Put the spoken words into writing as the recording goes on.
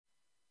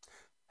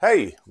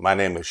Hey, my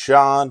name is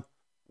Sean.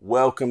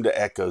 Welcome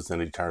to Echoes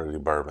in Eternity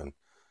Bourbon.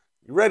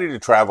 You ready to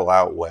travel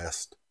out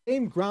west?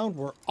 Same ground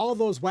where all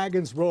those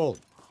wagons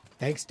rolled,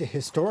 thanks to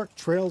Historic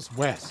Trails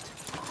West.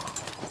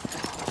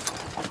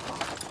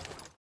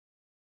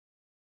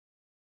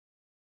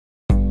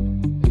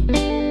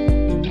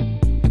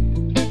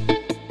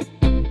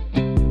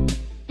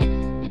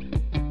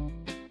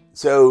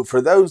 So,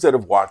 for those that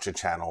have watched the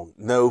channel,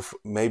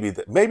 maybe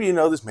you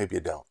know this, maybe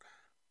you don't.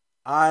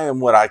 I am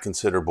what I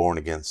consider born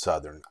again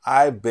Southern.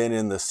 I've been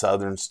in the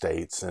southern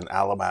states in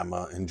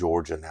Alabama and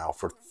Georgia now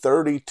for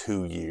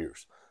 32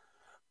 years.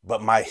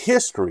 But my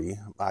history,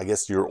 I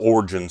guess your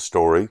origin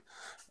story,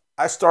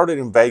 I started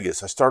in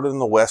Vegas. I started on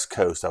the West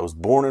Coast. I was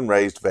born and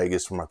raised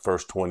Vegas for my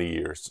first 20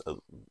 years,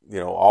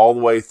 all the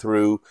way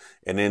through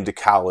and into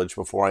college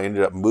before I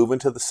ended up moving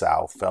to the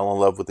South, fell in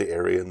love with the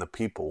area and the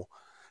people,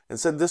 and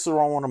said, this is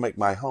where I want to make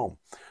my home.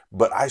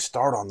 But I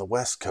start on the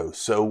West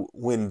Coast. So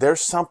when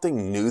there's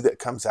something new that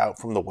comes out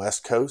from the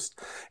West Coast,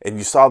 and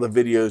you saw the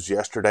videos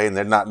yesterday, and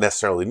they're not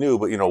necessarily new,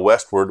 but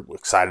Westward, we're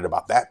excited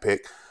about that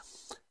pick.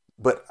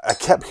 But I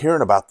kept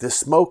hearing about this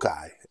smoke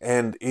eye.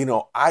 And,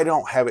 I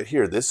don't have it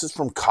here. This is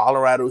from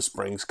Colorado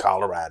Springs,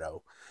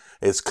 Colorado.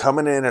 It's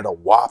coming in at a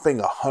whopping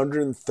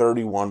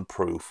 131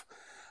 proof.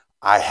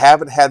 I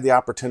haven't had the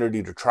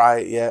opportunity to try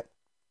it yet.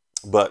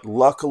 But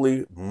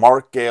luckily,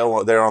 Mark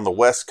Gale there on the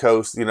West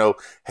Coast,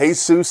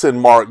 Jesus and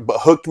Mark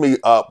hooked me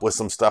up with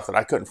some stuff that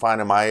I couldn't find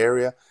in my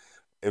area.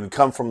 It would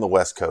come from the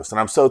West Coast. And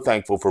I'm so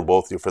thankful for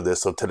both of you for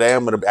this. So today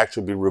I'm going to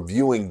actually be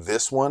reviewing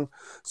this one.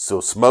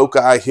 So Smoke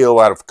Eye Hill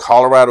out of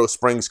Colorado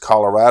Springs,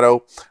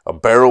 Colorado. A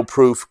barrel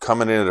proof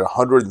coming in at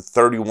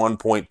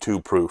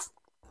 131.2 proof.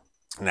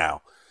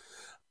 Now,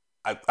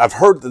 I've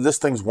heard that this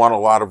thing's won a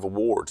lot of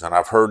awards, and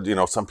I've heard,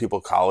 some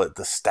people call it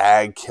the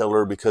Stag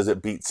Killer because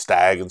it beat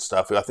Stag and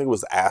stuff. I think it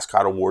was the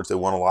Ascot Awards. They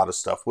won a lot of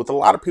stuff with a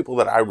lot of people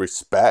that I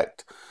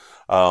respect.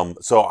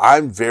 So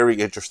I'm very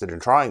interested in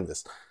trying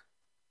this,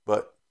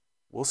 but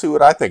we'll see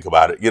what I think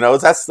about it.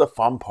 That's the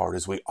fun part,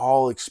 is we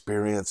all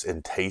experience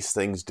and taste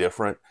things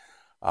different.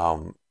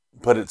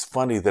 But it's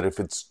funny that if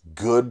it's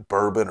good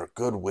bourbon or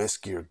good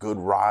whiskey or good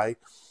rye,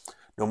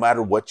 no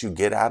matter what you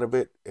get out of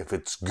it, if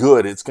it's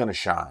good, it's going to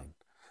shine.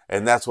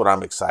 And that's what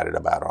I'm excited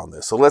about on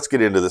this. So let's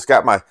get into this.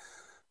 Got my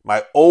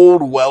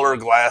old Weller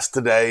glass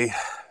today.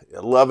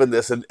 Loving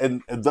this.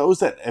 And those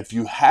that, if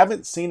you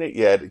haven't seen it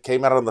yet, it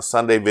came out on the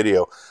Sunday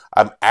video.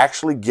 I'm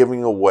actually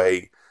giving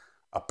away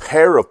a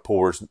pair of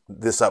pours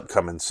this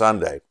upcoming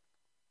Sunday.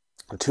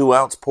 A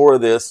 2-ounce pour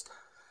of this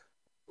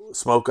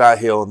Smoke Eye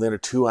Hill, and then a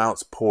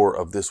 2-ounce pour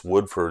of this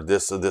Woodford.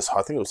 This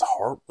I think it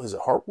was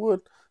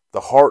Heartwood?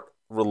 The Heart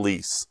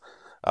Release.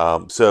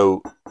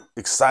 So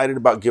excited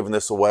about giving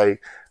this away.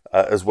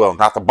 As well.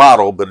 Not the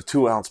bottle, but a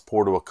 2-ounce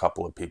pour to a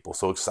couple of people.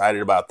 So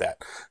excited about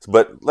that.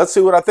 But let's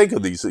see what I think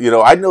of these.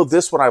 I know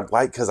this one I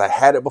like because I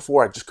had it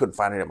before. I just couldn't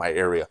find it in my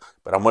area.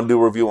 But I'm going to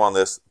do a review on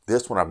this.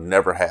 This one I've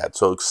never had.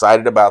 So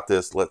excited about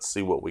this. Let's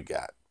see what we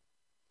got.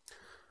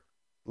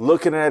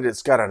 Looking at it,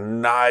 it's got a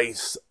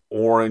nice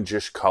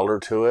orangish color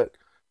to it.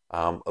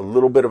 A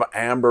little bit of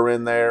amber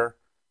in there.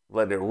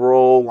 Let it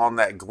roll on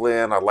that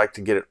Glen. I like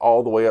to get it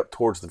all the way up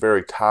towards the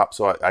very top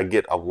so I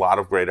get a lot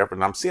of great effort.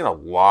 And I'm seeing a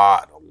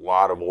lot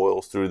of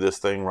oils through this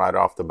thing right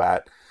off the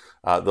bat.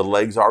 The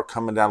legs are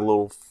coming down a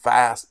little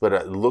fast, but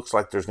it looks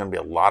like there's going to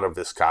be a lot of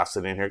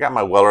viscosity in here. Got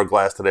my Weller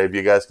glass today, if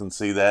you guys can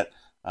see that.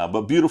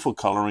 But beautiful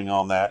coloring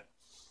on that.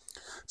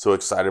 So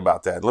excited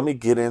about that. Let me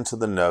get into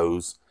the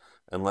nose,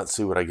 and let's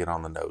see what I get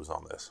on the nose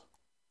on this.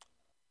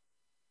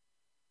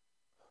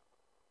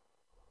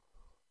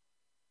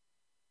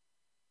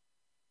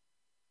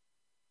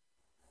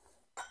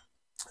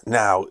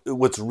 Now,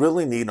 what's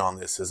really neat on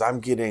this is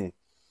I'm getting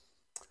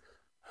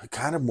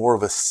kind of more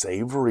of a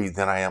savory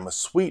than I am a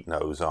sweet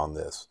nose on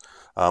this.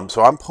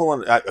 So I'm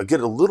pulling, I get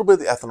a little bit of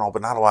the ethanol,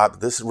 but not a lot.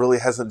 But this really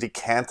hasn't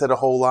decanted a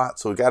whole lot.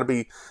 So we got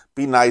to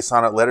be nice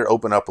on it. Let it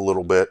open up a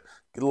little bit.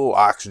 Get a little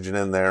oxygen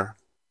in there.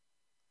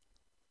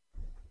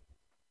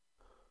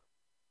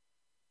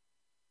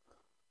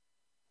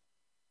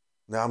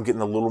 Now I'm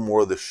getting a little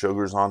more of the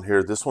sugars on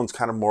here. This one's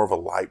kind of more of a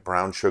light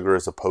brown sugar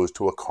as opposed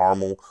to a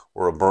caramel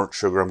or a burnt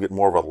sugar. I'm getting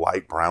more of a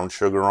light brown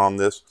sugar on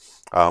this.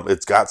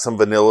 It's got some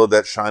vanilla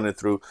that's shining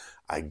through.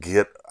 I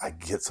get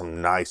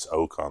some nice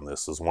oak on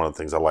this is one of the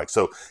things I like.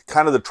 So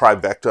kind of the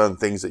trifecta and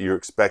things that you're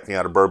expecting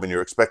out of bourbon.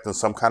 You're expecting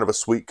some kind of a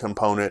sweet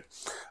component,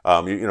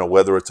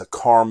 whether it's a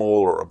caramel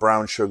or a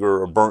brown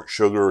sugar or burnt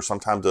sugar or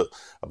sometimes a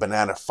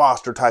banana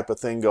foster type of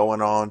thing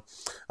going on.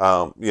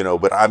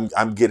 But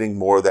I'm getting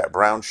more of that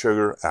brown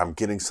sugar. I'm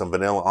getting some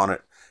vanilla on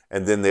it.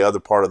 And then the other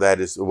part of that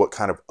is what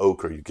kind of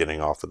oak are you getting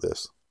off of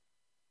this?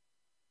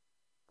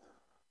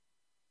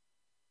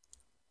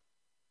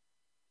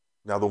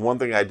 Now, the one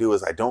thing I do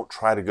is I don't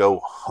try to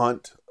go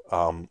hunt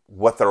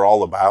what they're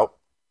all about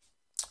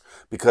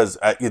because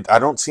I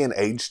don't see an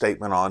age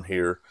statement on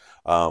here.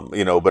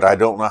 You know, but I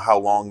don't know how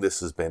long this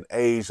has been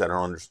aged. I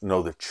don't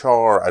know the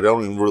char. I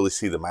don't even really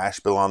see the mash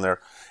bill on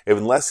there.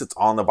 Unless it's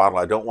on the bottle,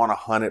 I don't want to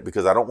hunt it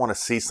because I don't want to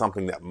see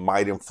something that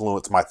might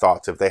influence my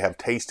thoughts. If they have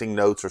tasting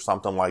notes or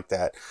something like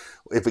that,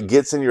 if it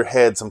gets in your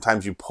head,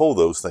 sometimes you pull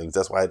those things.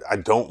 That's why I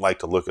don't like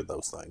to look at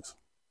those things.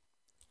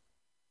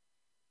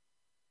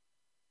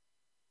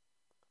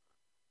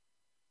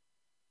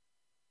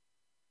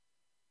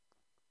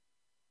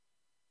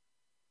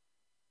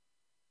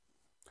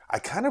 I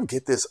kind of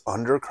get this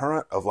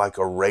undercurrent of like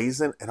a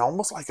raisin and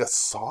almost like a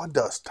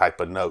sawdust type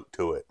of note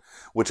to it,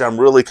 which I'm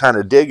really kind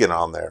of digging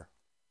on there.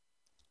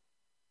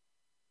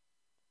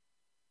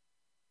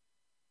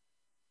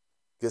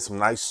 Get some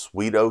nice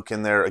sweet oak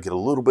in there. I get a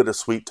little bit of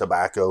sweet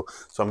tobacco.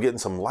 So I'm getting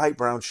some light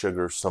brown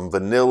sugar, some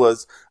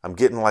vanillas. I'm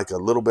getting like a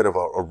little bit of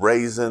a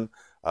raisin.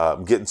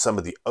 I'm getting some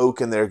of the oak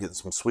in there, getting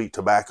some sweet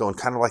tobacco, and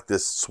kind of like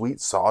this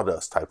sweet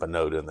sawdust type of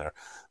note in there.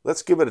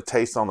 Let's give it a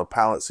taste on the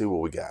palate, see what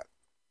we got.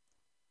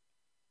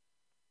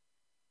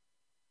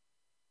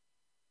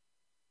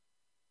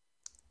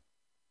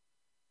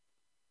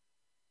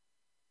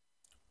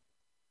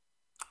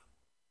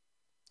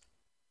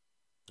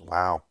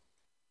 Wow.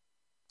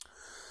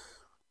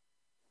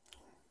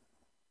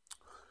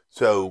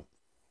 So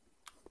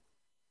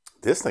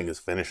this thing is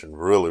finishing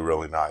really,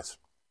 really nice.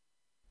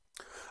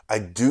 I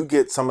do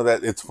get some of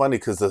that. It's funny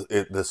because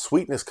the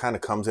sweetness kind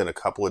of comes in a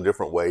couple of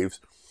different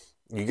waves.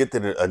 You get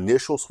the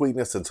initial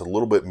sweetness that's a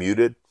little bit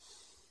muted,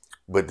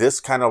 but this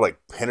kind of like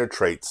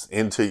penetrates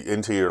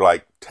into your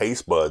like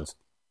taste buds,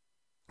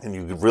 and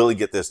you really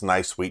get this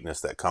nice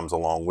sweetness that comes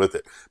along with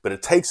it. But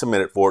it takes a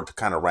minute for it to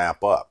kind of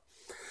ramp up.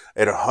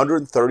 At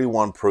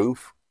 131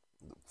 proof,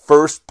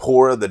 first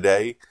pour of the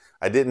day.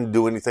 I didn't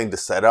do anything to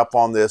set up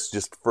on this,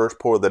 just first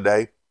pour of the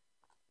day.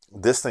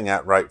 This thing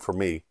outright for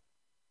me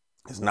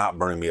is not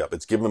burning me up.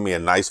 It's giving me a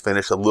nice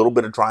finish, a little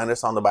bit of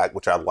dryness on the back,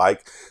 which I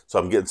like. So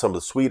I'm getting some of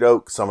the sweet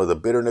oak, some of the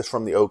bitterness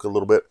from the oak a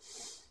little bit.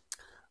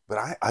 But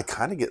I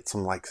kind of get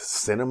some like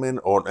cinnamon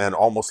and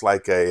almost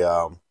like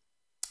a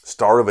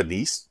star of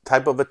anise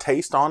type of a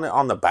taste on it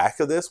on the back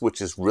of this, which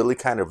is really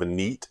kind of a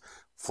neat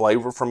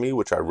flavor for me,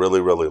 which I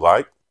really, really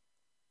like.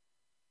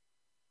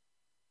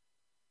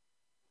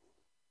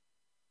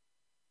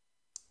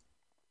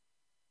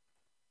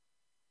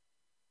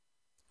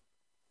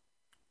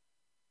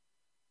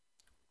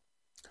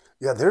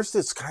 Yeah, there's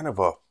this kind of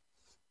a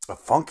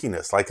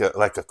funkiness, like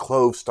a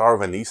clove star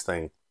of anise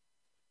thing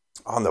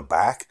on the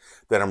back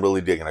that I'm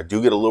really digging. I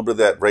do get a little bit of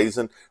that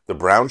raisin. The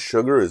brown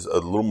sugar is a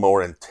little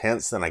more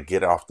intense than I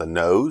get off the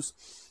nose.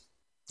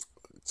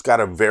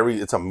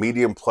 It's a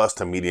medium plus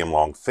to medium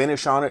long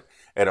finish on it.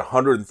 At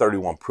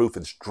 131 proof,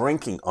 it's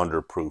drinking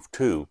under proof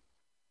too.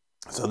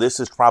 So this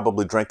is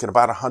probably drinking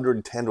about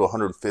 110 to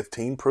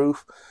 115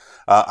 proof.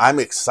 I'm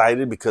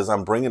excited because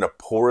I'm bringing a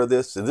pour of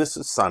this. This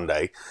is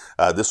Sunday.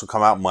 This will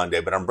come out Monday,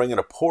 but I'm bringing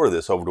a pour of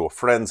this over to a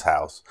friend's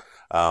house.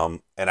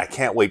 And I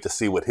can't wait to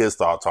see what his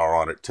thoughts are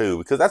on it too,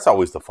 because that's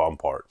always the fun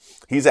part.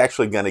 He's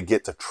actually going to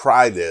get to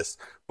try this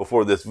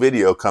before this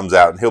video comes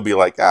out, and he'll be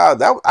like, I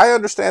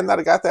understand that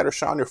I got that, or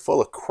Sean, you're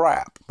full of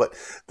crap. But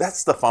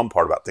that's the fun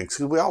part about things,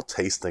 because we all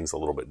taste things a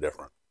little bit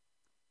different.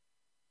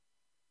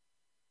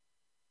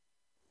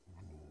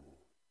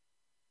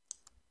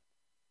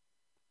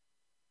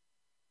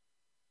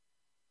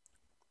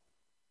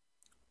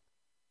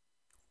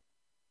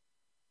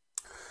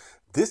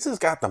 This has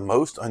got the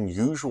most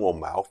unusual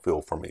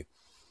mouthfeel for me,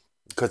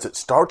 because it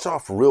starts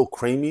off real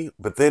creamy,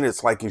 but then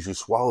it's like as you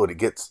swallow it, it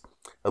gets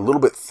a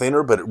little bit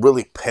thinner, but it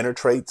really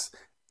penetrates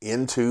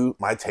into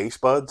my taste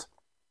buds.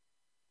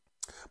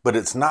 But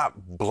it's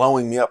not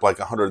blowing me up like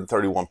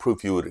 131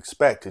 proof you would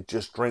expect. It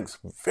just drinks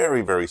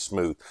very, very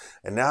smooth.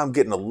 And now I'm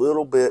getting a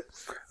little bit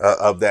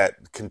of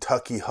that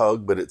Kentucky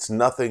hug, but it's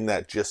nothing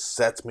that just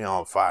sets me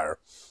on fire.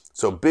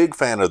 So big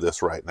fan of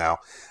this right now.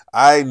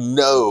 I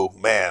know,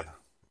 man,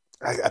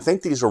 I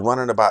think these are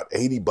running about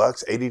 80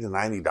 bucks, 80 to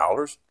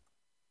 $90.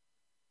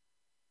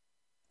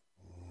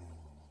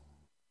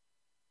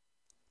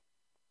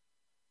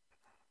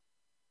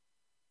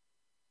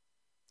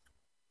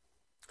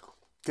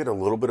 Get a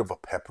little bit of a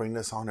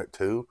pepperiness on it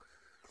too.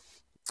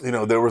 You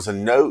know, there was a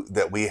note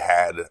that we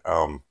had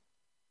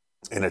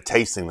in a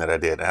tasting that I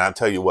did, and I'll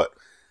tell you what,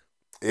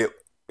 it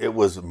it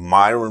was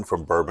Myron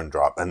from Bourbon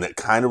Drop, and it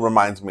kind of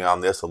reminds me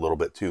on this a little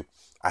bit too.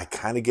 I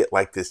kind of get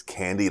like this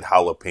candied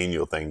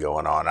jalapeno thing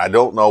going on. I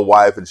don't know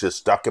why, if it's just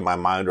stuck in my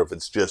mind or if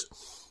it's just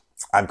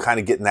I'm kind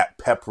of getting that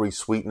peppery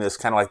sweetness,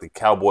 kind of like the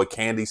cowboy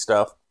candy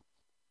stuff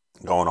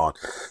going on.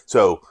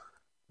 So,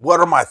 what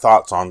are my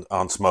thoughts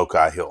on Smoke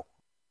Eye Hill?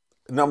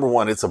 Number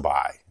one, it's a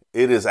buy.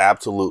 It is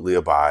absolutely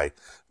a buy.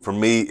 For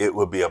me, it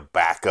would be a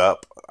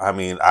backup. I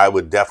mean, I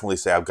would definitely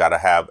say I've got to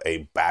have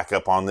a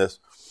backup on this.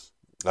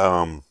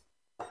 Um,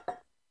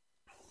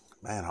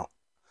 man,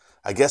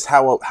 I guess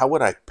how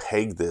would I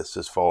peg this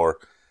as far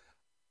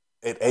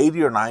at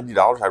 $80 or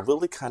 $90? I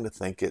really kind of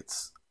think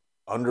it's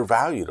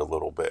undervalued a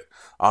little bit.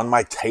 On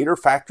my tater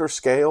factor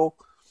scale,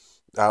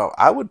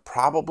 I would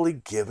probably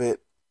give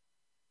it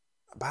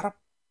about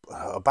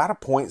a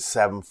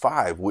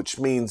 0.75, which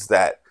means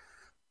that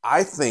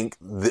I think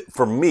that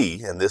for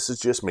me, and this is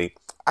just me,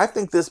 I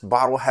think this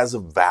bottle has a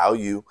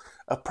value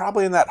of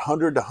probably in that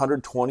 100 to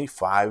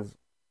 125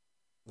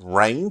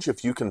 range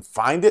if you can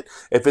find it.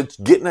 If it's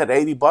getting at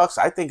 $80,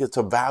 I think it's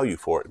a value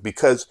for it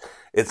because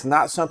it's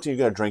not something you're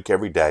going to drink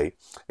every day.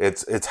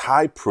 It's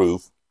high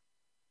proof,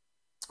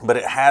 but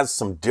it has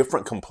some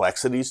different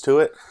complexities to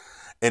it.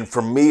 And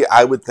for me,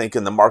 I would think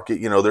in the market,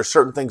 there's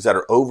certain things that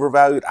are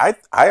overvalued.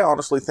 I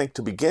honestly think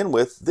to begin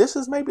with, this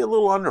is maybe a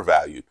little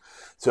undervalued.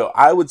 So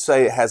I would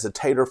say it has a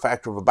tater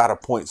factor of about a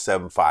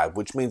 0.75,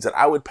 which means that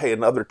I would pay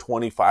another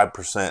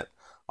 25%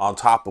 on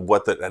top of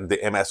what the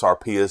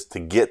MSRP is to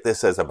get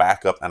this as a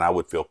backup, and I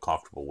would feel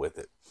comfortable with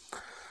it.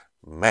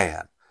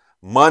 Man,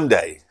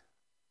 Monday.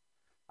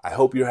 I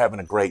hope you're having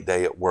a great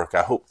day at work.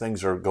 I hope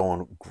things are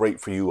going great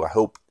for you. I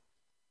hope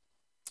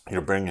you're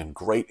bringing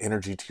great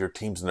energy to your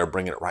teams and they're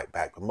bringing it right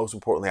back. But most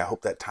importantly, I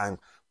hope that time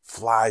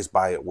flies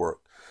by at work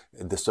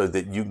so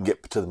that you can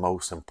get to the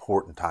most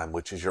important time,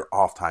 which is your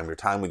off time, your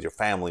time with your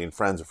family and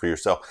friends and for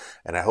yourself.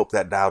 And I hope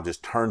that dial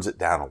just turns it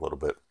down a little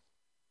bit.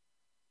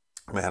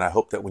 Man, I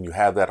hope that when you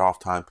have that off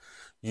time,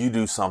 you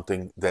do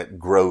something that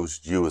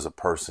grows you as a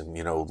person,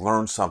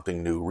 learn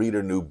something new, read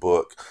a new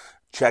book,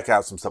 check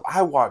out some stuff.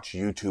 I watch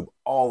YouTube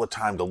all the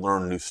time to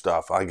learn new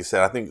stuff. Like I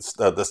said, I think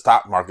the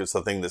stock market's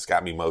the thing that's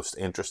got me most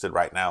interested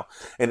right now.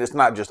 And it's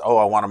not just, I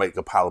want to make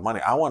a pile of money.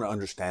 I want to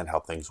understand how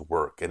things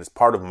work. And it's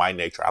part of my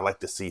nature. I like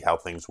to see how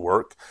things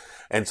work.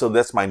 And so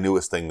that's my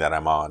newest thing that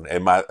I'm on.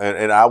 And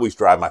I always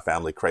drive my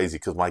family crazy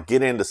because when I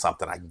get into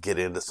something, I get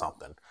into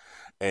something.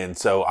 And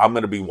so I'm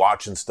going to be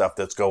watching stuff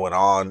that's going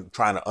on,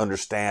 trying to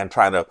understand,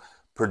 trying to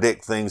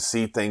predict things,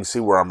 see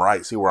where I'm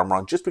right, see where I'm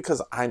wrong, just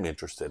because I'm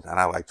interested and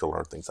I like to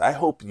learn things. I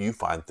hope you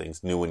find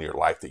things new in your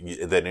life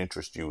that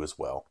interest you as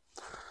well.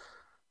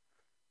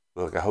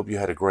 Look, I hope you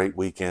had a great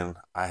weekend.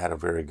 I had a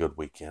very good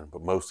weekend,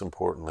 but most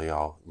importantly,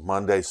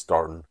 Monday's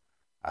starting.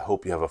 I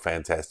hope you have a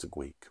fantastic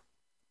week.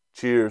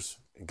 Cheers.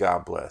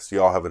 God bless.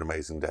 You all have an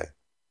amazing day.